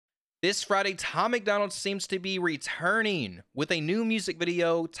This Friday, Tom Macdonald seems to be returning with a new music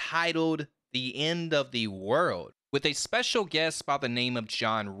video titled The End of the World, with a special guest by the name of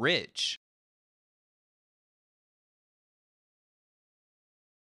John Rich.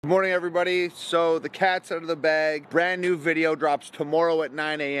 Good morning, everybody. So the cat's out of the bag. Brand new video drops tomorrow at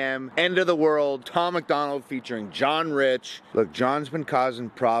 9 a.m. End of the World. Tom Macdonald featuring John Rich. Look, John's been causing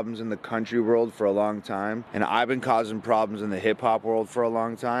problems in the country world for a long time, and I've been causing problems in the hip-hop world for a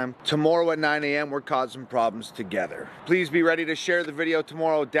long time. Tomorrow at 9 a.m. we're causing problems together. Please be ready to share the video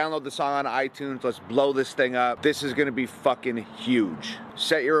tomorrow. Download the song on iTunes. Let's blow this thing up. This is gonna be fucking huge.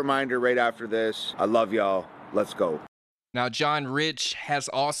 Set your reminder right after this. I love y'all. Let's go. Now, John Rich has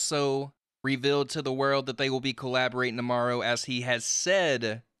also revealed to the world that they will be collaborating tomorrow, as he has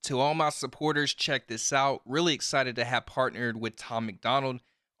said to all my supporters, check this out. Really excited to have partnered with Tom Macdonald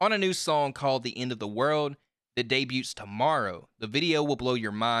on a new song called The End of the World that debuts tomorrow. The video will blow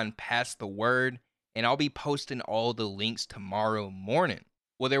your mind past the word, and I'll be posting all the links tomorrow morning.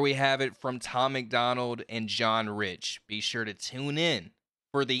 Well, there we have it from Tom Macdonald and John Rich. Be sure to tune in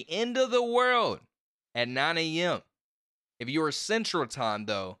for The End of the World at 9 a.m. If you are Central Time,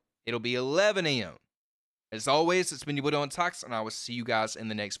 though, it'll be 11 a.m. As always, it's been your boy TheDylanTalkzShow, and I will see you guys in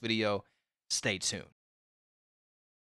the next video. Stay tuned.